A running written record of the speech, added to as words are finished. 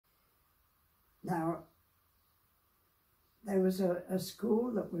Now, there was a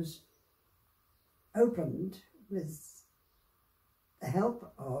school that was opened with the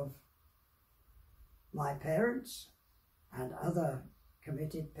help of my parents and other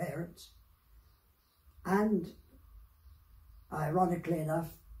committed parents, and ironically enough,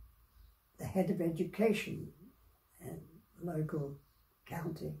 the head of education in the local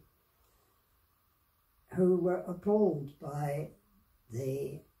county, who were appalled by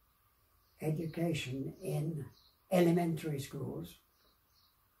the education in elementary schools.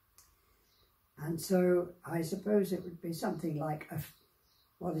 And so I suppose it would be something like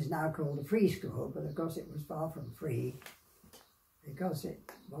what is now called a free school, but of course it was far from free because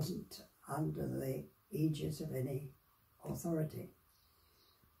it wasn't under the aegis of any authority.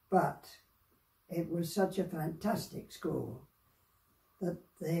 But it was such a fantastic school that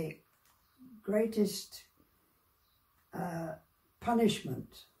the greatest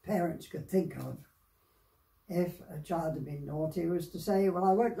punishment parents could think of if a child had been naughty was to say, well,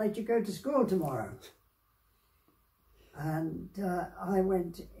 I won't let you go to school tomorrow. And I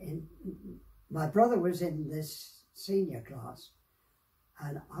went in, my brother was in this senior class,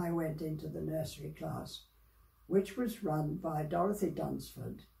 and I went into the nursery class, which was run by Dorothy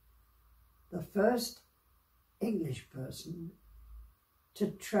Dunsford, the first English person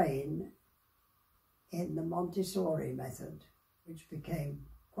to train in the Montessori method, which became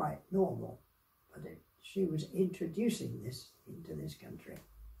quite normal, but she was introducing this into this country.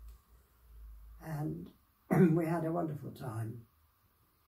 And we had a wonderful time.